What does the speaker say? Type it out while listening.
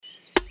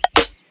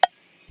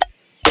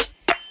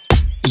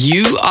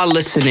You are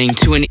listening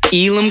to an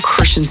Elam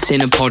Christian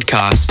Center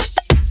podcast.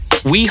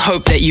 We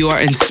hope that you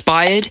are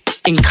inspired,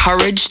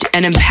 encouraged,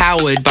 and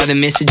empowered by the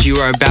message you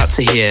are about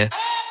to hear.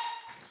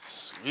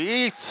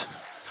 Sweet.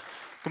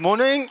 Good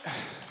morning.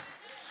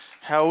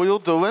 How are we all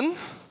doing?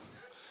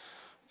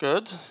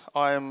 Good.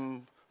 I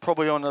am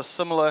probably on a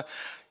similar...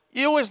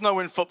 You always know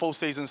when football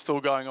season's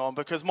still going on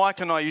because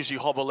Mike and I usually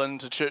hobble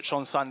into church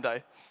on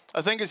Sunday.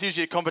 I think it's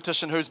usually a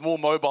competition who's more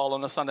mobile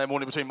on a Sunday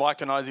morning between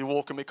Mike and I as he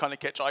walk and we kind of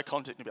catch eye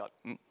contact and be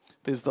like,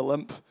 there's the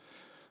limp,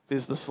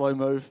 there's the slow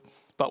move.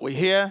 But we're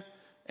here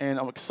and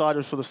I'm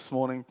excited for this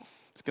morning.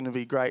 It's going to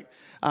be great.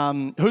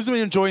 Who's been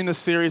enjoying this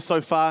series so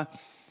far?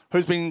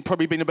 Who's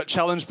probably been a bit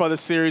challenged by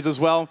this series as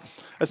well?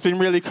 It's been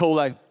really cool,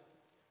 eh?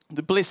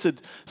 The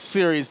Blessed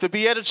series, the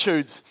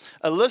Beatitudes,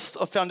 a list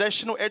of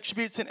foundational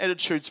attributes and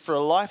attitudes for a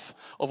life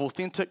of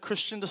authentic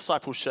Christian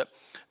discipleship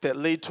that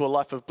lead to a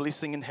life of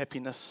blessing and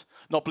happiness.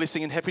 Not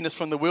blessing and happiness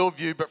from the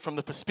worldview, but from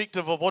the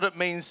perspective of what it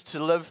means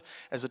to live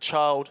as a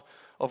child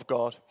of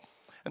God.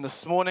 And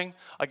this morning,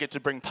 I get to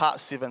bring part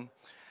 7,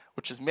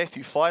 which is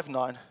Matthew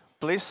 5:9.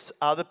 Blessed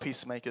are the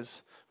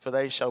peacemakers, for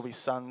they shall be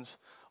sons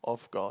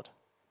of God.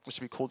 Which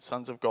should be called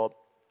sons of God.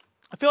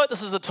 I feel like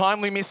this is a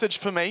timely message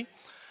for me.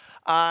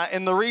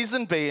 And the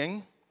reason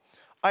being,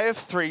 I have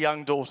 3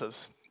 young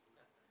daughters.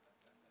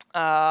 We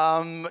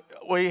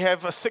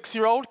have a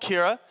 6-year-old,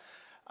 Kira,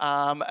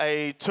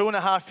 a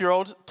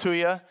 2.5-year-old,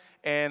 Tuia,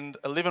 and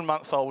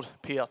 11-month-old,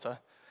 Piata.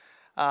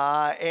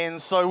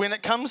 And so when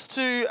it comes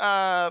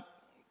to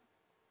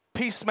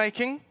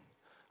peacemaking,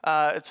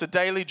 it's a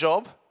daily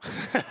job.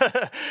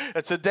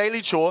 It's a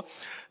daily chore.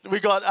 We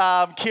got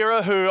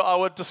Kira, who I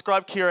would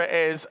describe Kira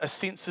as a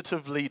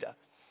sensitive leader.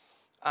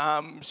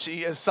 She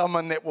is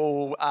someone that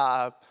will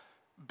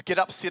get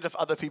upset if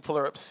other people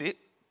are upset.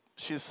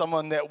 She's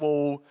someone that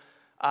will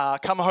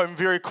come home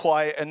very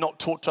quiet and not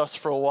talk to us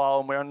for a while,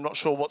 and we're not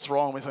sure what's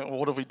wrong. We think, well,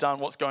 what have we done?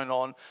 What's going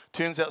on?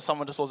 Turns out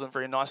someone just wasn't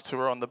very nice to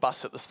her on the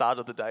bus at the start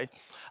of the day,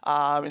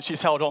 and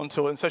she's held on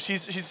to it. And so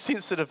she's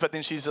sensitive, but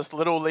then she's just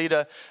little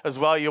leader as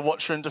well. You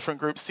watch her in different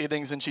group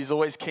settings, and she's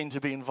always keen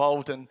to be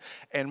involved and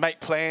make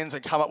plans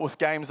and come up with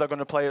games they're going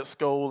to play at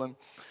school. And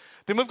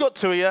then we've got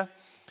Tuia,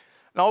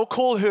 and I'll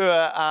call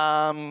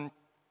her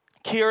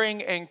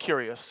caring and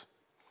curious.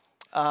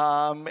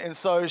 And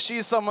so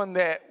she's someone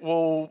that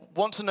will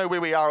want to know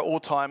where we are at all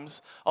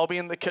times. I'll be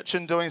in the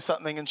kitchen doing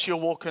something and she'll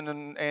walk in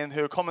and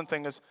her common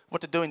thing is,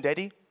 what you doing,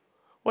 Daddy?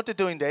 What you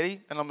doing,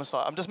 Daddy? And I'm just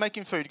like, I'm just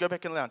making food. Go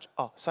back in the lounge.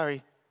 Oh,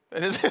 sorry.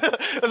 This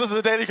is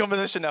a daily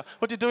conversation now.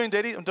 What you doing,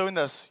 Daddy? I'm doing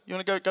this. You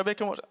want to go back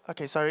and watch?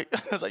 Okay, sorry.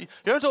 It's like, you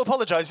don't have to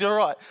apologize. You're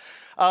all right.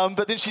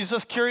 But then she's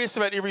just curious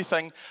about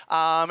everything.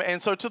 And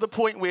so to the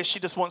point where she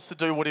just wants to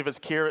do whatever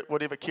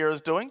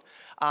Kira's doing.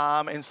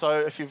 And so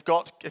if you've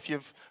got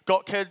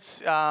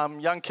kids,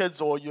 young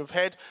kids, or you've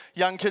had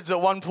young kids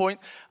at one point,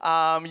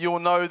 you'll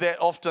know that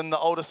often the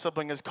older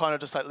sibling is kind of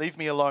just like, leave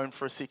me alone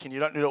for a second. You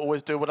don't need to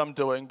always do what I'm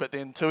doing. But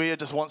then Tuia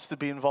just wants to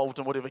be involved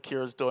in whatever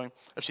Kira's doing.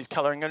 If she's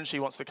colouring in, she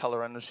wants to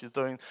colour in. If she's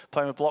playing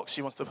with blocks,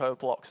 she wants to play with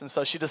blocks. And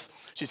so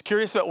she's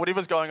curious about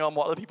whatever's going on,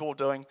 what other people are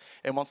doing,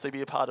 and wants to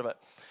be a part of it.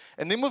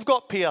 And then we've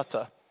got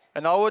Piata.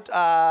 And I would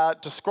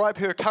describe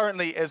her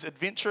currently as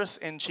adventurous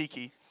and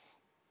cheeky.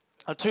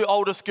 Our 2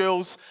 oldest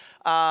girls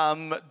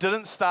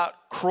didn't start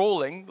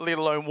crawling, let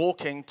alone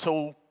walking,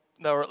 till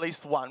they were at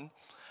least 1.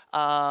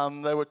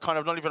 They were kind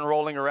of not even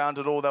rolling around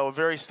at all. They were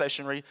very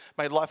stationary,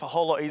 made life a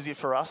whole lot easier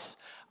for us.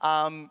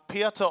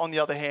 Piata, on the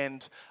other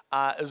hand,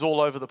 is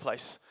all over the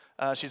place.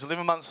 She's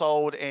 11 months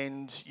old,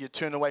 and you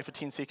turn away for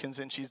 10 seconds,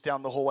 and she's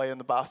down the hallway in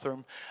the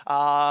bathroom.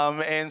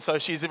 And so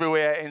she's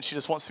everywhere, and she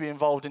just wants to be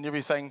involved in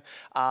everything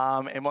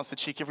and wants to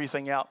check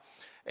everything out.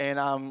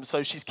 And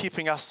so she's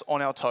keeping us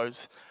on our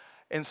toes.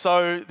 And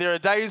so there are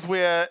days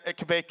where it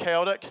can be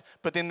chaotic,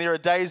 but then there are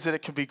days that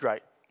it can be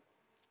great.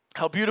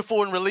 How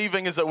beautiful and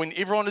relieving is it when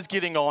everyone is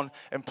getting on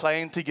and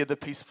playing together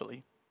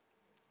peacefully?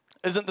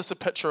 Isn't this a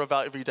picture of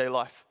our everyday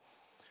life?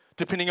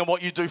 Depending on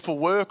what you do for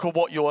work or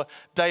what your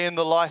day in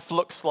the life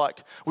looks like,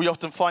 we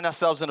often find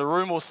ourselves in a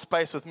room or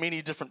space with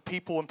many different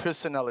people and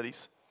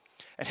personalities.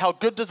 And how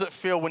good does it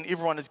feel when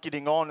everyone is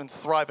getting on and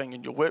thriving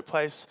in your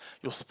workplace,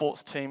 your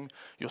sports team,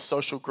 your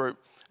social group,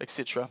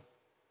 etc.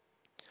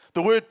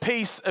 The word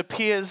peace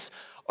appears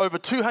over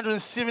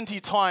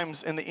 270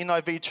 times in the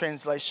NIV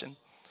translation.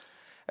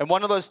 And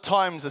one of those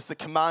times is the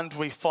command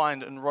we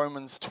find in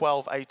Romans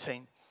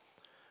 12:18.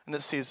 And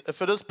it says,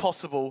 if it is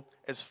possible,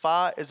 as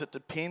far as it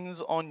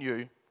depends on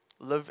you,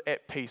 live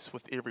at peace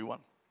with everyone.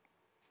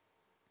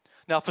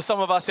 Now, for some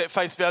of us at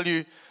face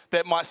value,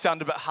 that might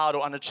sound a bit hard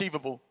or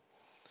unachievable.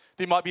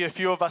 There might be a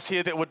few of us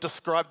here that would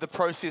describe the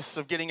process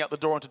of getting out the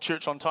door into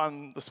church on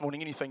time this morning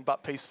anything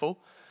but peaceful.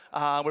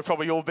 We've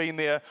probably all been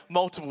there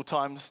multiple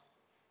times.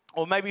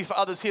 Or maybe for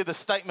others here, the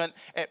statement,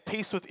 at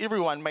peace with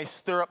everyone, may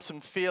stir up some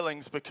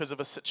feelings because of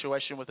a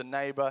situation with a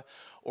neighbor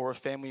or a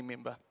family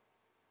member.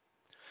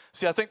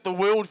 See, I think the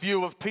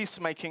worldview of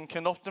peacemaking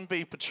can often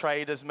be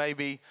portrayed as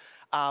maybe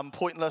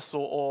pointless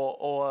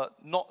or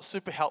not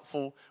super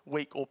helpful,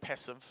 weak or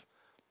passive.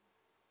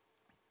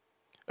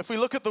 If we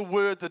look at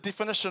the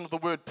definition of the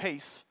word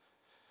peace,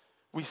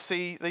 we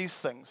see these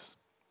things: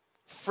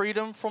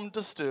 freedom from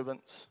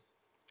disturbance,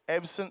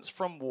 absence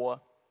from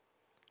war,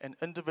 and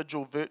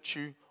individual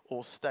virtue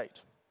or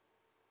state.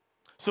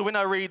 So when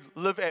I read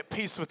live at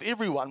peace with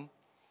everyone,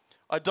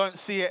 I don't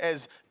see it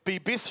as be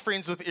best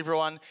friends with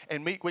everyone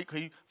and meet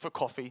weekly for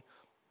coffee,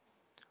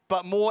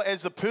 but more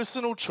as a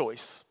personal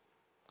choice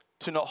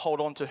to not hold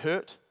on to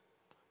hurt,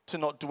 to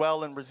not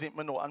dwell in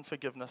resentment or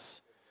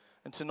unforgiveness,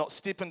 and to not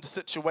step into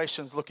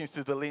situations looking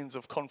through the lens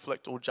of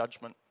conflict or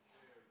judgment.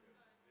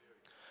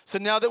 So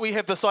now that we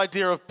have this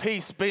idea of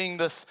peace being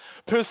this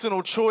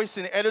personal choice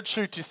and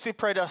attitude to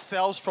separate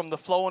ourselves from the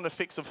flow and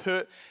effects of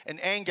hurt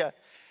and anger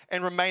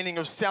and remaining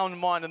of sound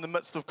mind in the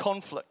midst of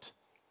conflict,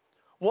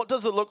 what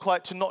does it look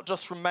like to not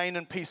just remain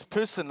in peace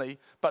personally,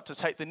 but to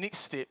take the next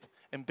step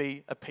and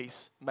be a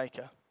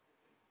peacemaker?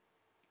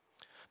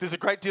 There's a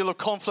great deal of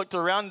conflict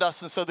around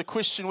us, and so the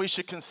question we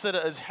should consider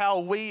is how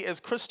we as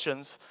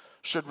Christians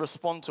should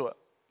respond to it.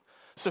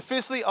 So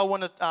firstly, I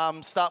want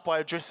to start by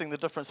addressing the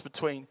difference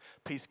between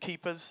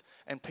peacekeepers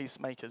and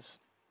peacemakers.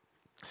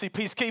 See,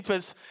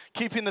 peacekeepers,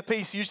 keeping the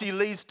peace usually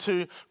leads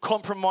to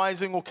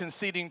compromising or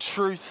conceding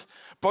truth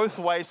both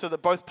ways so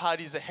that both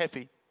parties are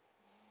happy.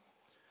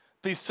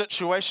 These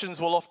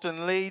situations will often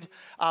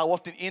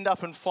end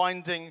up in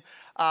finding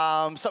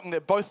something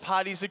that both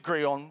parties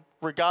agree on,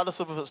 regardless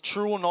of if it's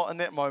true or not in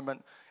that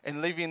moment,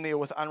 and leaving there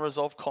with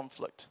unresolved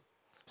conflict.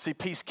 See,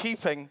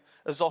 peacekeeping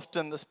is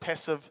often this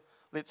passive,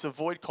 let's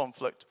avoid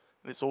conflict,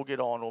 let's all get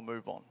on or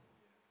move on.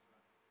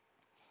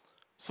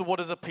 So what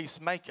is a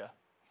peacemaker?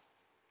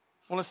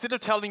 Well, instead of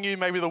telling you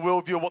maybe the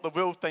worldview of what the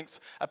world thinks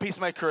a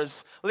peacemaker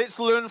is, let's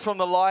learn from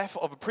the life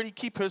of a pretty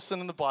key person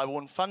in the Bible,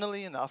 and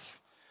funnily enough,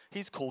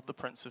 he's called the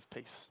Prince of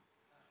Peace.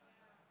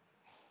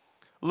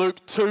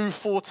 Luke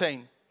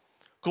 2:14.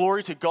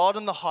 Glory to God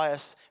in the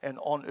highest, and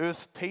on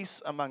earth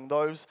peace among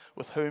those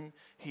with whom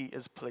he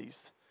is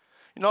pleased.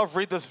 You know, I've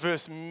read this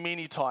verse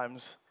many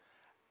times,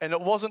 and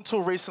it wasn't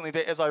until recently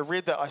that as I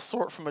read that, I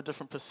saw it from a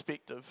different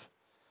perspective.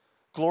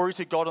 Glory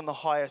to God in the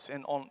highest,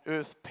 and on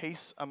earth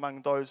peace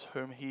among those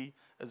whom he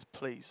is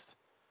pleased.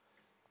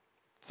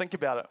 Think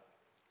about it.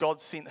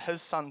 God sent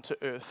his son to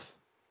earth,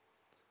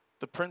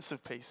 the Prince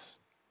of Peace,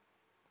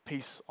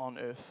 peace on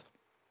earth.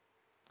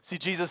 See,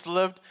 Jesus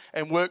lived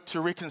and worked to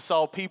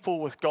reconcile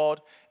people with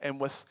God and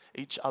with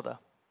each other.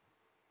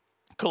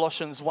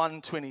 Colossians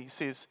 1:20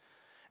 says,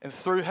 and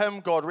through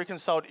him God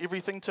reconciled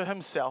everything to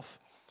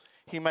himself.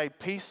 He made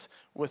peace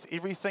with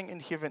everything in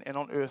heaven and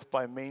on earth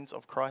by means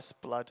of Christ's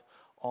blood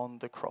on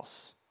the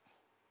cross.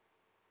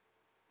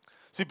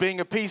 See, being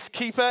a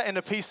peacekeeper and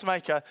a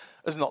peacemaker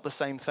is not the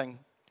same thing.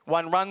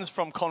 One runs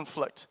from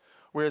conflict,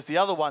 whereas the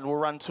other one will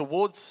run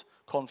towards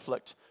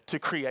conflict to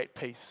create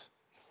peace.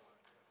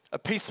 A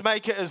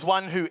peacemaker is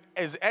one who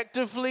is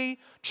actively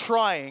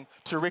trying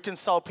to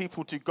reconcile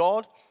people to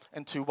God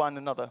and to one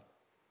another.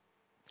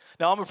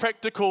 Now, I'm a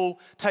practical,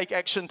 take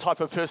action type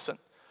of person.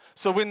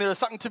 So when there is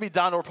something to be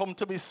done or a problem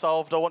to be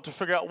solved, I want to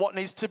figure out what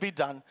needs to be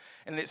done,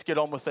 and let's get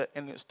on with it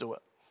and let's do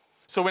it.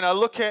 So when I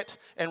look at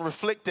and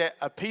reflect that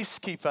a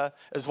peacekeeper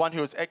is one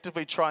who is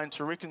actively trying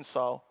to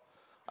reconcile,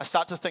 I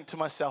start to think to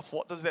myself,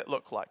 what does that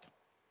look like?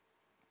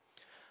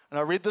 And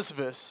I read this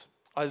verse,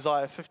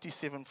 Isaiah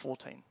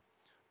 57:14.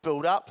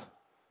 Build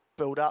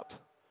up,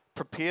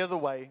 prepare the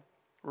way,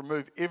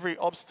 remove every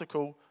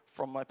obstacle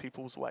from my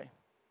people's way.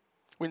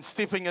 When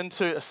stepping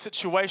into a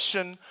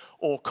situation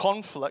or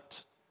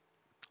conflict,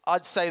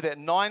 I'd say that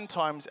 9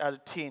 times out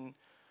of 10,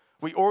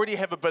 we already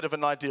have a bit of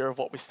an idea of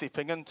what we're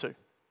stepping into.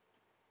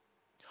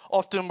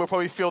 Often we'll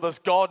probably feel this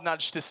God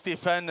nudge to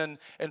step in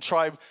and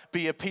try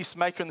be a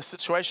peacemaker in the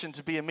situation,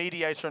 to be a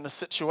mediator in a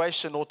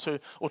situation, or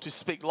to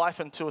speak life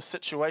into a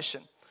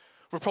situation.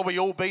 We've probably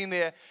all been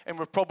there, and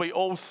we've probably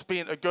all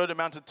spent a good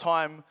amount of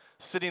time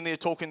sitting there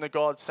talking to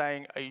God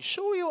saying, are you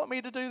sure you want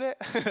me to do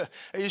that?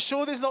 Are you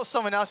sure there's not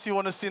someone else you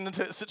want to send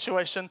into that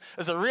situation?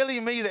 Is it really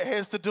me that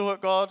has to do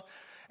it, God?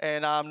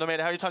 And no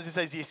matter how many times he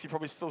says yes, you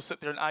probably still sit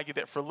there and argue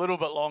that for a little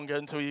bit longer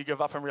until you give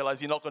up and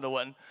realize you're not going to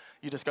win.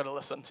 You just got to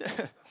listen.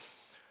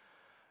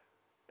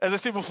 As I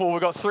said before,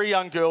 we've got 3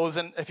 young girls,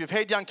 and if you've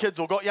had young kids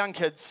or got young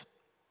kids,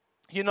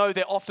 you know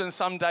that often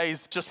some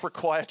days just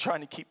require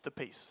trying to keep the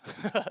peace.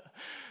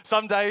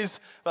 Some days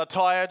they're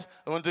tired,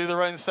 they want to do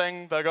their own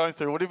thing, they're going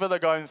through whatever they're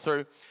going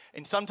through,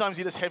 and sometimes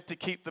you just have to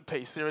keep the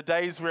peace. There are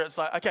days where it's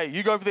like, okay,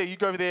 you go over there, you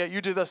go over there,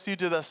 you do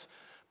this,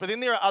 but then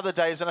there are other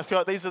days, and I feel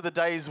like these are the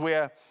days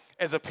where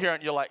as a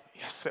parent you're like,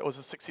 yes, that was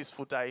a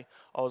successful day,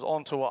 I was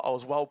on to it, I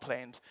was well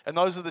planned, and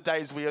those are the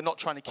days where you're not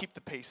trying to keep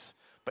the peace,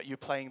 but you're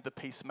playing the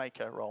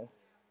peacemaker role.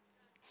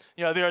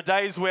 You know, there are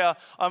days where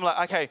I'm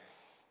like, okay,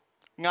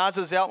 Ngaz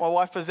is out, my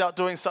wife is out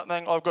doing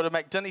something, I've got to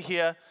make dinner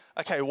here.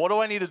 Okay, what do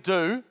I need to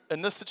do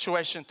in this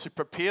situation to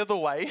prepare the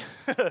way,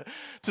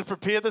 to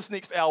prepare this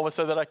next hour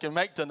so that I can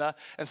make dinner?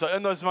 And so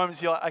in those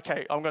moments, you're like,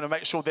 okay, I'm going to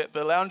make sure that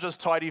the lounge is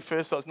tidy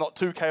first so it's not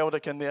too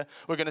chaotic in there.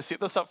 We're going to set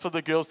this up for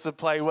the girls to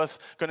play with.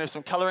 Going to have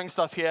some colouring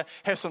stuff here,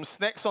 have some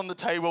snacks on the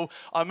table.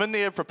 I'm in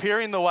there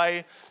preparing the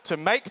way to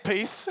make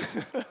peace.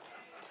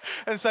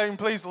 and saying,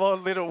 please,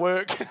 Lord, let it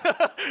work.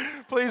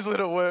 Please let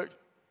it work.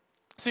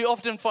 So you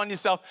often find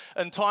yourself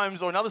in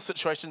times or in other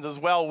situations as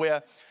well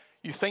where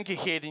you think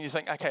ahead and you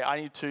think, okay, I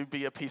need to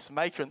be a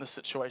peacemaker in this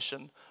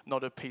situation,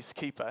 not a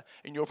peacekeeper.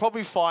 And you'll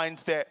probably find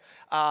that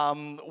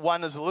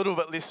one is a little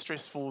bit less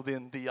stressful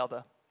than the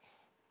other.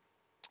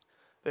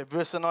 That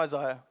verse in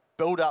Isaiah,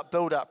 build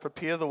up,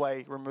 prepare the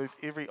way, remove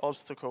every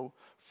obstacle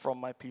from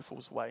my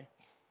people's way.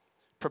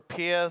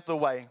 Prepare the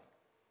way.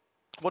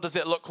 What does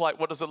that look like?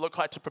 What does it look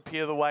like to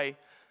prepare the way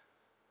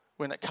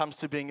when it comes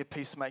to being a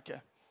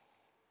peacemaker?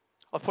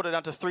 I've put it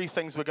down to 3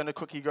 things we're going to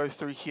quickly go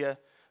through here.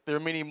 There are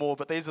many more,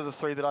 but these are the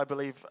 3 that I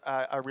believe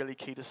are really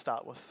key to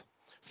start with.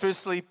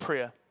 Firstly,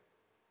 prayer.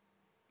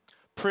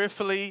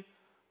 Prayerfully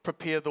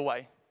prepare the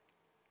way.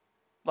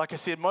 Like I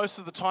said, most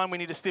of the time we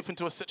need to step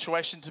into a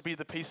situation to be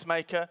the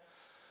peacemaker,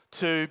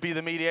 to be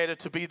the mediator,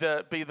 to be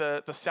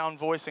the sound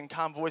voice and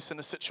calm voice in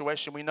a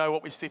situation. We know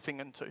what we're stepping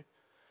into.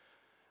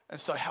 And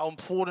so how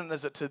important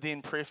is it to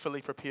then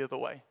prayerfully prepare the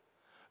way?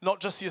 Not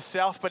just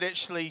yourself, but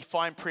actually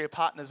find prayer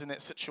partners in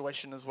that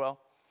situation as well.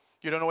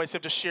 You don't always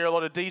have to share a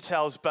lot of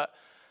details, but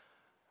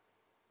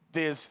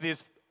there's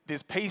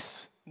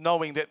peace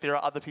knowing that there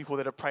are other people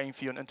that are praying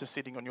for you and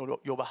interceding on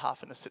your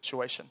behalf in a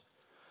situation.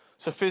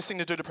 So first thing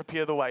to do to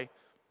prepare the way,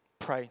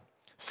 pray.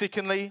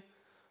 Secondly,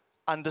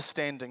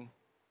 understanding.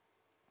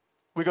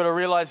 We've got to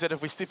realize that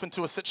if we step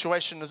into a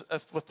situation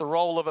with the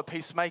role of a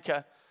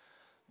peacemaker,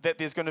 that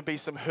there's going to be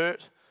some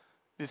hurt,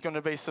 there's going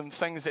to be some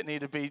things that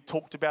need to be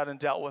talked about and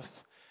dealt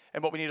with.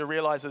 And what we need to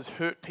realize is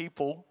hurt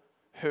people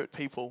hurt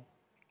people.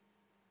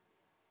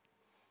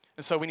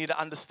 And so we need to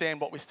understand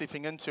what we're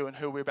stepping into and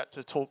who we're about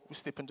to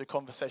step into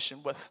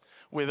conversation with,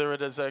 whether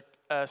it is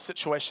a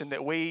situation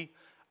that we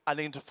are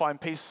needing to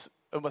find peace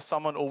with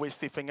someone or we're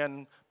stepping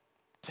in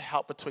to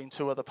help between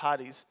 2 other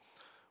parties.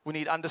 We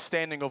need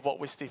understanding of what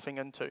we're stepping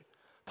into.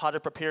 Part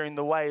of preparing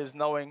the way is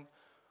knowing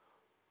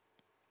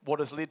what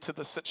has led to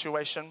this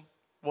situation,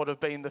 what have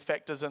been the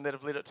factors that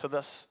have led it to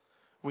this.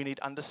 We need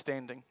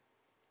understanding.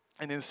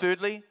 And then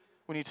thirdly,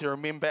 we need to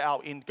remember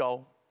our end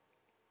goal.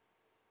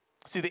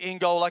 See, the end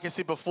goal, like I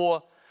said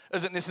before,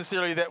 isn't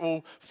necessarily that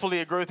we'll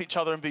fully agree with each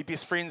other and be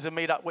best friends and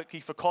meet up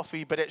weekly for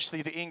coffee, but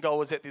actually the end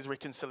goal is that there's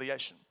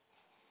reconciliation.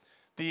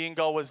 The end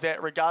goal is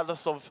that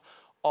regardless of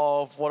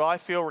what I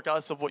feel,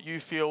 regardless of what you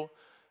feel,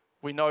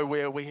 we know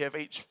where we have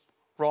each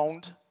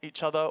wronged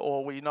each other,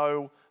 or we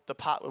know the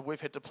part that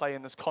we've had to play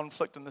in this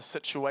conflict, in this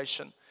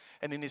situation,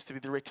 and there needs to be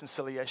the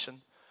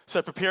reconciliation.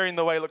 So preparing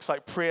the way looks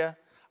like prayer,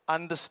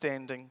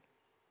 understanding,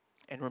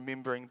 and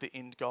remembering the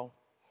end goal.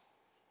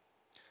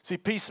 See,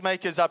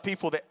 peacemakers are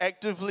people that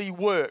actively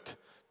work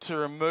to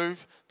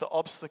remove the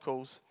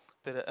obstacles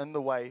that are in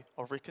the way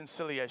of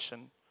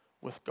reconciliation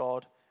with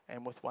God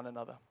and with one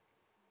another.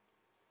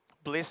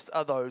 Blessed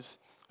are those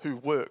who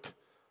work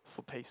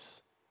for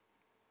peace.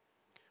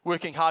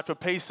 Working hard for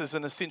peace is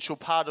an essential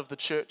part of the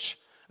church,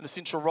 an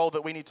essential role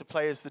that we need to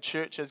play as the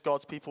church, as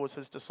God's people, as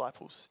his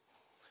disciples.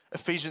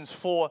 Ephesians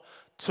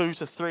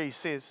 4:2-3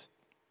 says,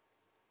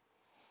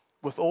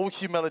 with all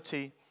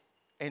humility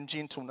and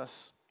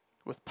gentleness,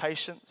 with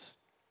patience,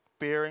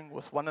 bearing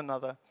with one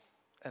another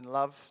in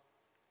love,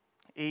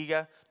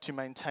 eager to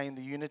maintain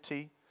the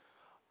unity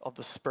of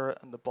the Spirit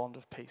and the bond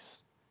of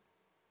peace.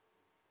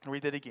 I'll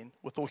read that again.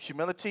 With all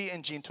humility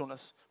and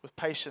gentleness, with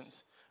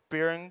patience,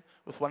 bearing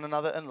with one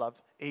another in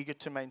love, eager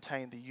to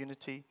maintain the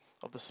unity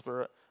of the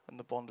Spirit and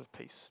the bond of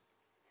peace.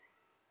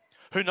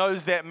 Who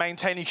knows that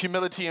maintaining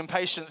humility and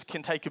patience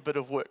can take a bit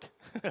of work?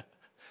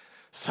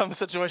 Some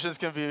situations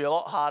can be a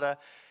lot harder,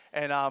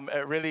 and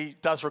it really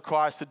does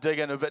require us to dig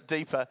in a bit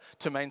deeper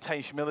to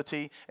maintain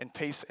humility and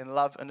peace and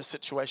love in a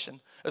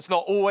situation. It's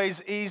not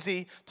always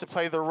easy to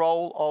play the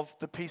role of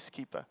the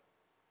peacekeeper.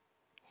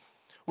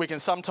 We can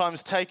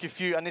sometimes take a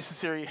few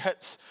unnecessary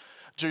hits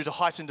due to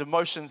heightened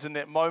emotions in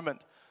that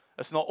moment.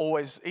 It's not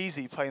always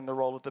easy playing the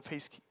role of the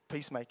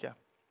peacemaker.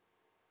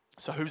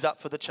 So who's up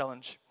for the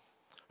challenge?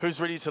 Who's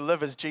ready to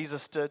live as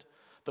Jesus did,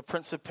 the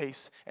Prince of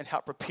Peace, and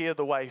help prepare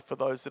the way for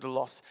those that are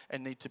lost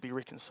and need to be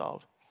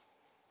reconciled?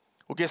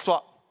 Well, guess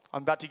what?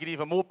 I'm about to get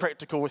even more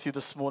practical with you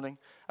this morning,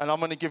 and I'm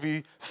going to give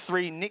you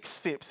 3 next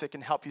steps that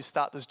can help you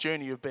start this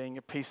journey of being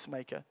a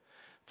peacemaker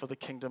for the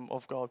kingdom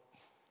of God.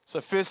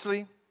 So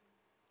firstly,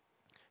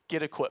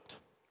 get equipped.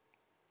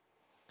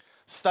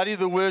 Study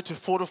the word to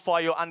fortify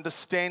your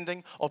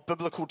understanding of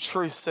biblical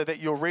truth so that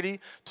you're ready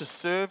to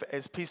serve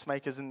as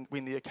peacemakers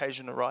when the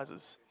occasion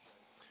arises.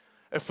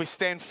 If we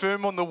stand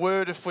firm on the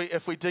word,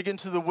 if we dig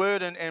into the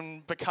word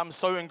and become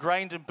so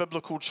ingrained in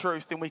biblical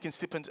truth, then we can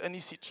step into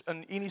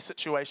any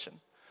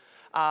situation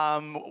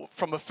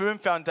from a firm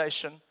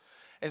foundation.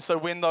 And so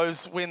when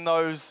those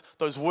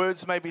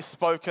words may be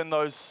spoken,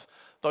 those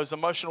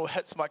emotional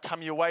hits might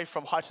come your way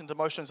from heightened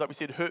emotions, like we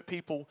said, hurt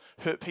people.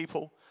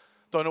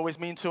 Don't always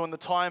mean to in the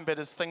time, but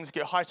as things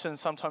get heightened,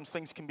 sometimes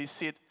things can be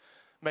said.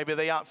 Maybe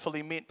they aren't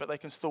fully meant, but they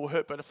can still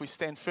hurt. But if we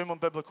stand firm on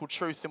biblical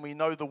truth and we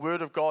know the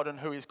word of God and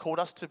who he's called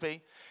us to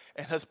be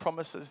and his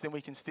promises, then we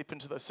can step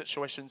into those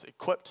situations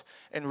equipped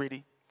and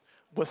ready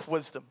with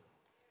wisdom.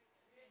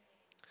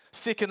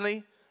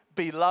 Secondly,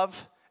 be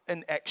love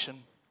in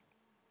action.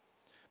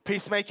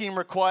 Peacemaking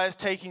requires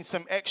taking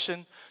some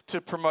action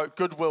to promote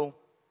goodwill,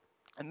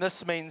 and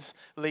this means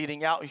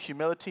leading out in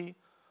humility,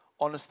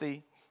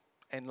 honesty,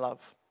 and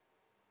love.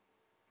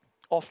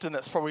 Often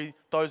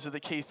those are the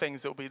key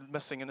things that will be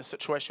missing in a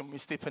situation when we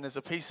step in as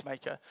a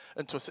peacemaker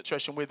into a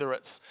situation, whether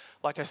it's,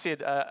 like I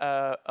said,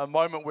 a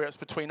moment where it's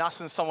between us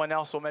and someone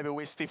else, or maybe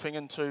we're stepping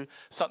into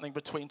something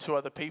between two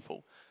other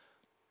people.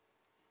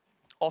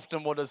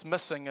 Often what is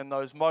missing in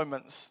those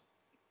moments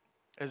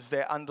is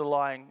their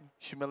underlying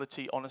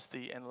humility,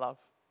 honesty, and love.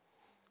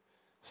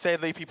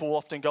 Sadly, people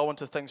often go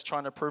into things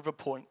trying to prove a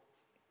point,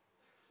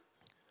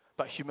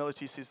 but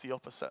humility says the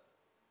opposite.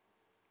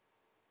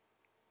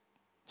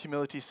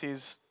 Humility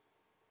says,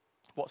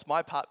 what's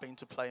my part been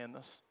to play in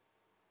this?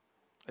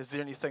 Is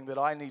there anything that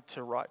I need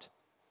to right?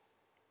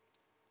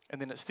 And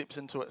then it steps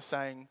into it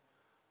saying,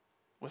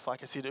 with,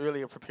 like I said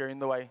earlier, preparing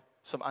the way,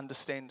 some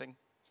understanding,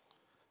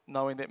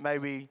 knowing that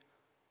maybe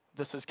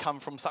this has come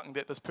from something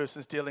that this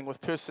person's dealing with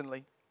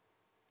personally.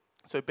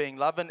 So being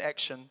love in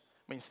action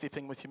means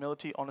stepping with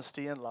humility,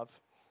 honesty, and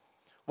love.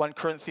 1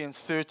 Corinthians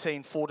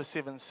 13,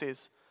 4-7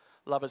 says,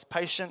 love is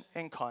patient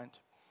and kind.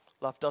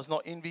 Love does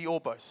not envy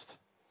or boast.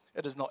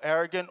 It is not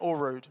arrogant or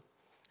rude.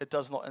 It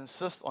does not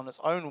insist on its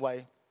own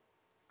way.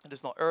 It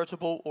is not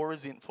irritable or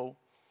resentful.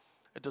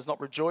 It does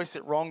not rejoice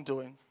at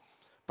wrongdoing,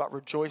 but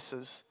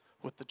rejoices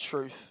with the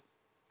truth.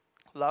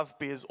 Love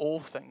bears all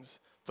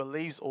things,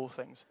 believes all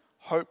things,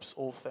 hopes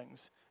all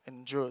things, and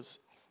endures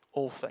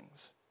all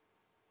things.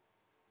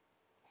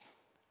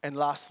 And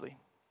lastly,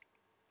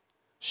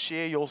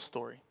 share your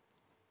story.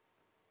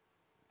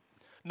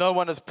 No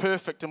one is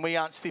perfect, and we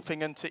aren't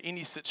stepping into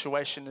any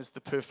situation as the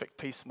perfect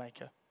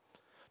peacemaker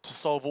to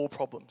solve all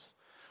problems.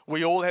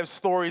 We all have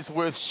stories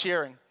worth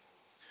sharing.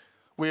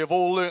 We have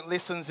all learnt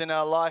lessons in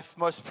our life,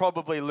 most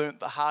probably learnt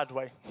the hard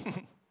way.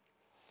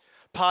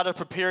 Part of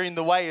preparing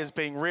the way is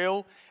being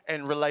real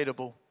and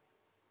relatable.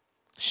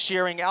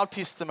 Sharing our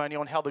testimony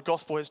on how the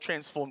gospel has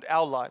transformed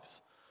our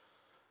lives.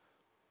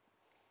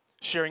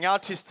 Sharing our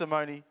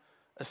testimony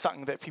is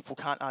something that people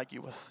can't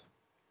argue with.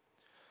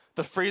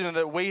 The freedom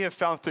that we have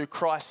found through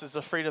Christ is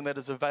a freedom that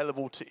is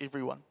available to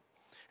everyone.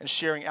 And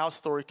sharing our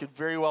story could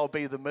very well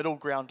be the middle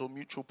ground or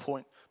mutual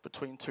point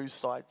between two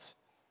sides.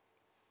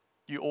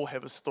 You all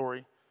have a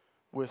story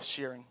worth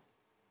sharing.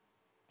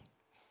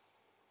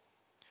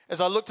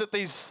 As I looked at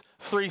these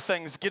three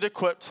things, get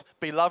equipped,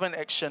 be love in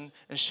action,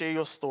 and share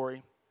your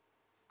story,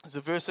 there's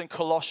a verse in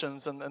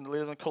Colossians, and the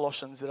letters in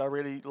Colossians that I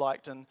really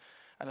liked, and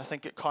I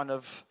think it kind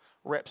of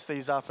wraps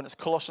these up, and it's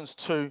Colossians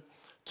 2,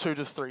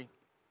 2-3.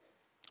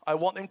 I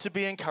want them to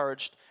be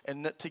encouraged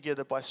and knit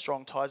together by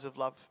strong ties of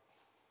love.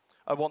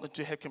 I want them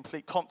to have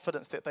complete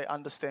confidence that they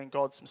understand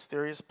God's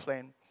mysterious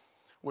plan,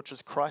 which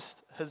is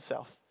Christ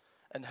himself.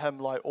 In him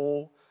lie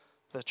all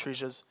the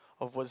treasures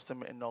of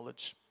wisdom and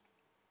knowledge.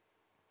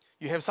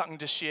 You have something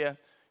to share.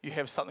 You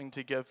have something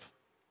to give.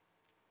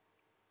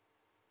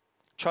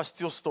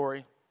 Trust your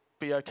story.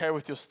 Be okay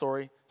with your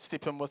story.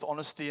 Step in with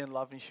honesty and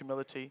love and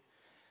humility.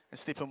 And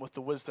step in with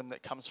the wisdom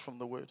that comes from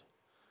the word.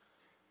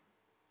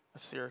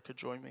 If Sarah could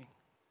join me.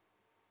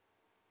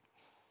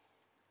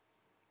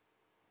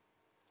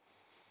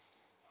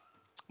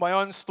 My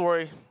own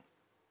story,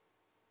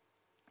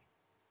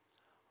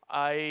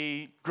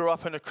 I grew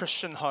up in a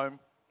Christian home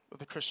with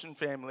a Christian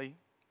family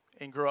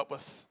and grew up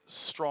with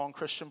strong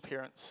Christian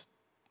parents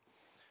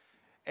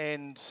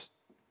and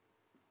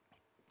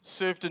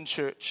served in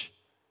church.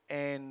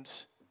 And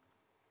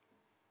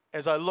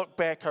as I look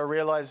back, I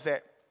realized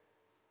that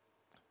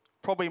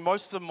probably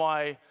most of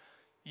my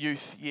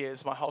youth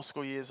years, my high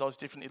school years, I was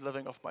definitely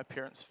living off my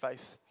parents'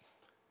 faith.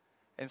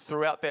 And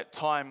throughout that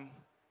time,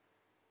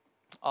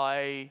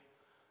 I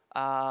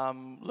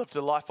lived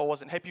a life I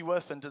wasn't happy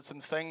with and did some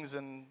things,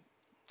 and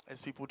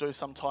as people do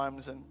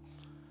sometimes. And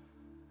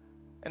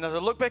as I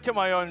look back at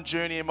my own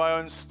journey and my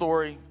own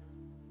story,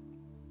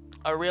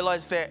 I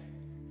realized that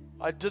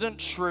I didn't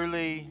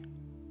truly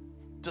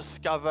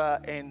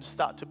discover and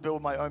start to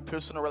build my own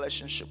personal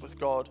relationship with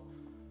God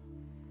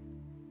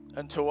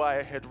until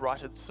I had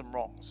righted some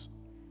wrongs.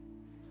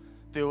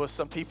 There were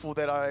some people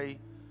that I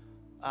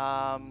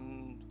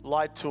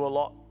lied to a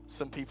lot,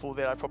 some people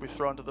that I probably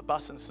threw under the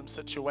bus in some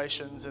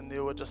situations, and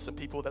there were just some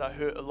people that I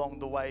hurt along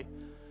the way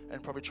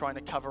and probably trying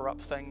to cover up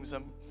things.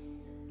 And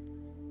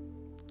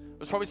it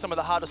was probably some of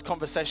the hardest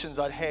conversations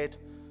I'd had,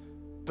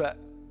 but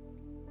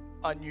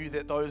I knew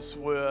that those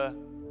were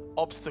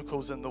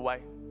obstacles in the way.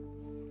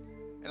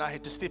 And I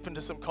had to step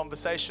into some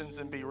conversations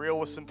and be real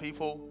with some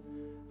people.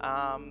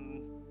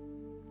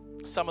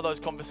 Some of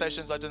those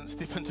conversations I didn't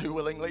step into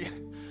willingly,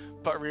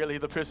 but really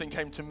the person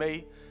came to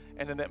me,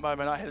 and in that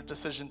moment I had a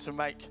decision to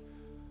make.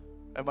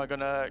 Am I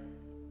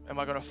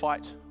gonna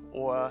fight,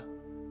 or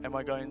am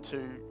I going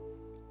to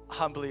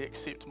humbly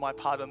accept my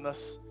part in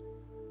this?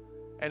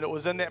 And it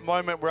was in that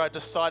moment where I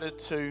decided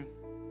to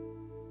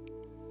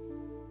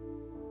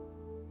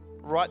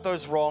right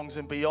those wrongs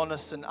and be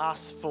honest and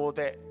ask for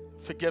that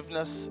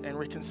forgiveness and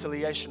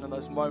reconciliation in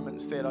those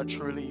moments that I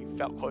truly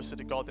felt closer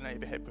to God than I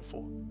ever had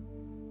before.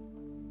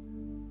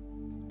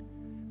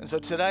 And so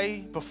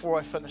today, before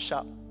I finish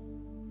up,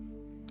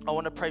 I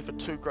want to pray for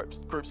two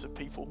groups of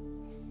people.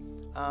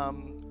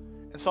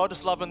 And so I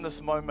just love in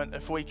this moment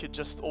if we could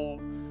just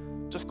all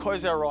just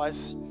close our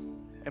eyes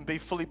and be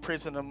fully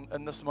present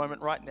in this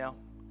moment right now.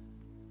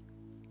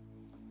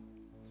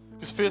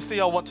 Because firstly,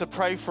 I want to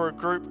pray for a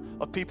group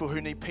of people who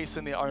need peace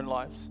in their own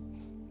lives.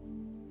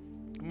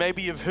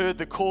 Maybe you've heard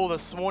the call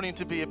this morning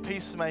to be a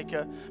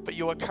peacemaker, but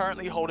you are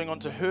currently holding on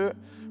to hurt,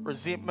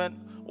 resentment,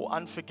 or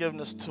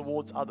unforgiveness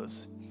towards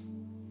others.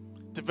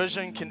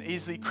 Division can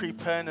easily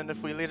creep in, and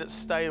if we let it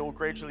stay, it will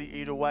gradually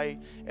eat away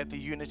at the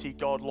unity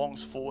God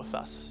longs for with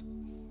us.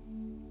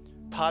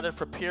 Part of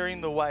preparing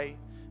the way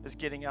is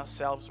getting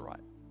ourselves right.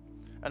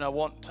 And I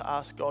want to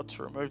ask God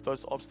to remove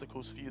those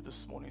obstacles for you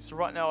this morning. So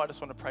right now, I just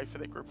want to pray for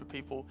that group of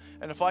people.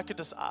 And if I could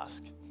just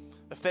ask,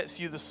 if that's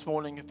you this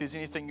morning, if there's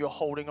anything you're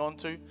holding on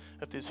to,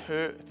 if there's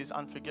hurt, if there's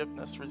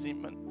unforgiveness,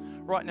 resentment,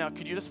 right now,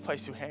 could you just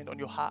place your hand on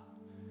your heart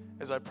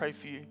as I pray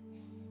for you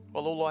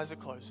while all eyes are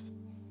closed?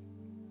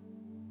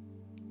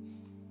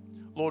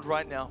 Lord,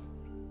 right now,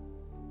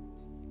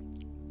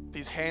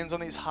 these hands on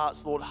these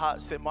hearts, Lord,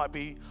 hearts that might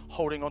be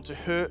holding on to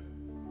hurt,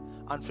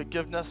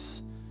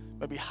 unforgiveness,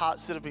 maybe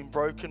hearts that have been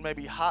broken,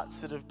 maybe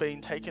hearts that have been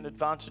taken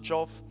advantage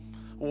of,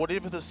 or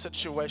whatever the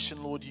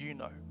situation, Lord, you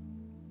know.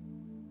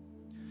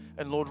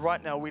 And Lord,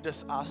 right now we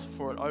just ask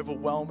for an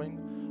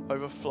overwhelming,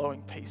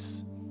 overflowing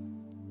peace.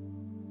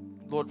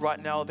 Lord,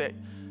 right now that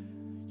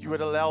you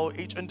would allow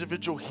each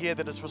individual here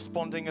that is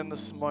responding in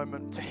this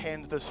moment to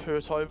hand this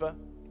hurt over,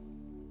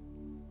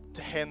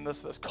 to hand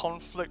this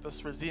conflict,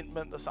 this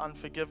resentment, this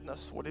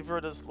unforgiveness, whatever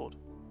it is, Lord.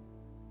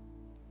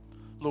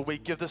 Lord, we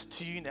give this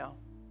to you now.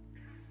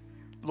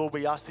 Lord,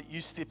 we ask that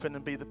you step in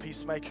and be the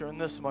peacemaker in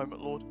this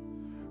moment, Lord.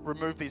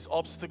 Remove these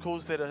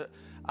obstacles that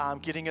are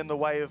getting in the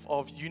way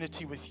of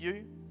unity with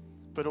you,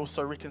 but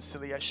also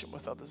reconciliation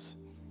with others.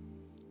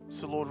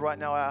 So, Lord, right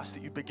now I ask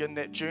that you begin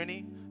that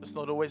journey. It's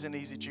not always an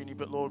easy journey,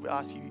 but Lord, we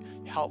ask you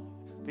help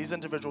these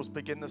individuals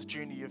begin this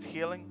journey of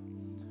healing,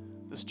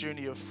 this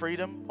journey of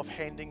freedom, of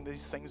handing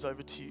these things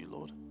over to you,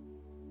 Lord.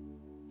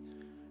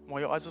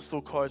 While your eyes are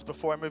still closed,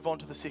 before I move on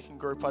to the second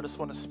group, I just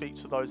want to speak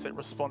to those that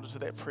responded to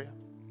that prayer.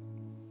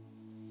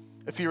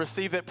 If you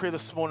received that prayer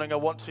this morning, I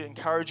want to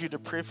encourage you to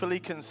prayerfully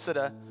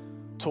consider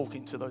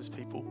talking to those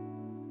people.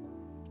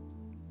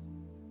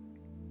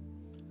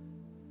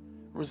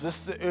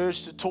 Resist the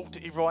urge to talk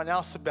to everyone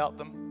else about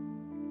them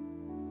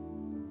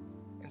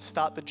and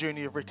start the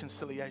journey of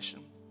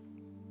reconciliation.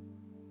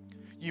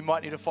 You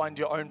might need to find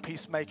your own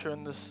peacemaker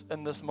in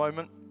this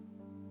moment,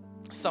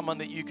 someone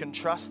that you can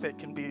trust that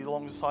can be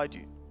alongside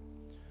you.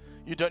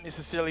 You don't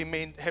necessarily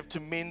have to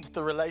mend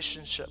the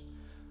relationship,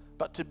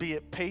 but to be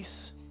at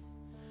peace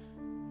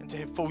and to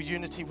have full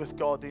unity with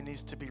God, there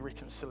needs to be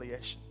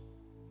reconciliation.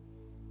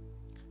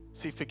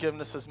 See,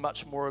 forgiveness is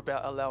much more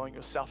about allowing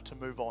yourself to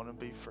move on and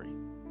be free.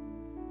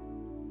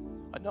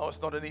 I know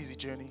it's not an easy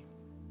journey,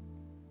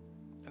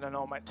 and I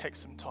know it might take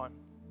some time,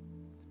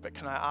 but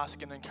can I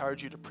ask and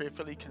encourage you to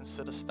prayerfully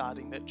consider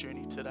starting that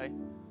journey today?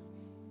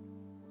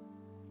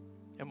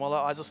 And while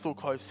our eyes are still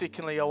closed,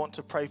 secondly, I want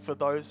to pray for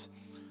those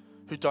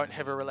who don't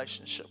have a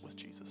relationship with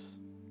Jesus.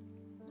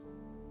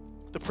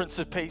 The Prince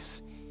of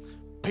Peace,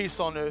 peace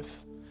on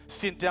earth,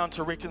 sent down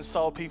to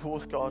reconcile people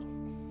with God.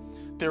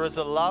 There is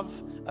a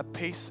love, a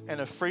peace, and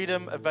a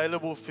freedom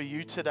available for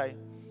you today.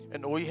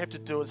 And all you have to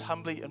do is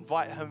humbly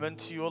invite him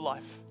into your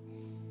life.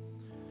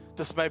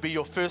 This may be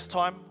your first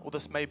time, or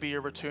this may be a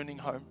returning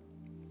home.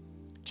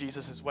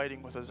 Jesus is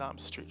waiting with his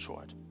arms stretched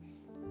wide.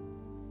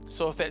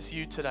 So if that's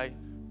you today,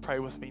 pray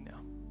with me now.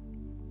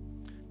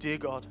 Dear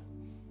God,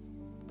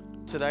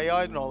 today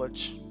I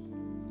acknowledge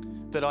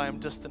that I am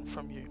distant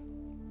from you.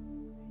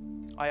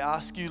 I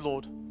ask you,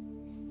 Lord,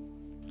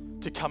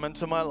 to come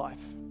into my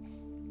life.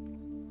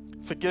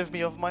 Forgive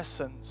me of my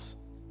sins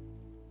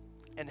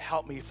and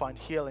help me find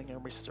healing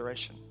and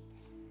restoration.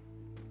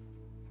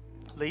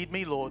 Lead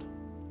me, Lord.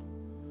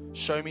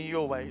 Show me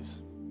your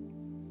ways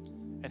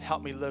and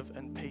help me live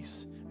in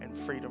peace and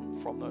freedom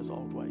from those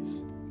old ways.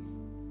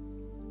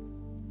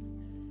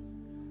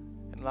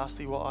 And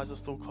lastly, while eyes are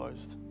still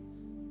closed,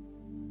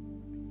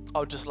 I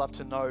would just love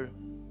to know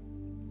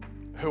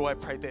who I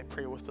prayed that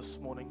prayer with this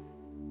morning.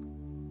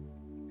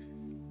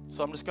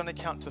 So I'm just going to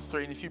count to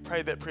 3, and if you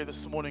prayed that prayer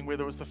this morning,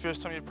 whether it was the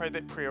first time you prayed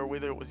that prayer or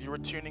whether it was you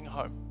returning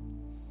home,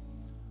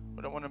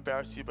 I don't want to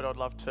embarrass you, but I'd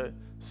love to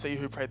see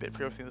who prayed that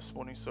prayer with you this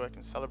morning so I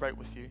can celebrate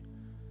with you,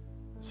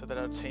 so that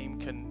our team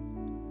can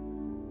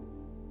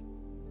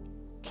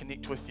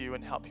connect with you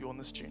and help you on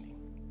this journey.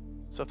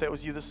 So if that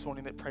was you this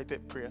morning that prayed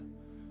that prayer,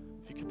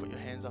 if you could put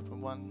your hands up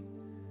in 1,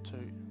 2,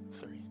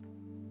 3.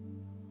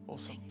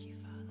 Awesome.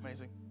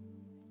 Amazing.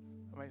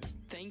 Amazing.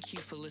 Thank you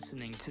for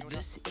listening to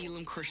this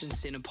Elam Christian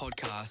Center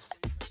podcast.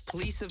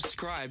 Please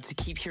subscribe to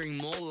keep hearing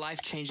more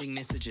life-changing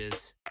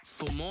messages.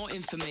 For more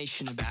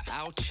information about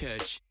our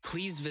church,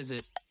 please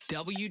visit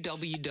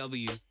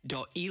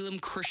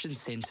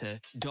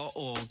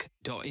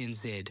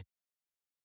www.elamchristiancenter.org.nz.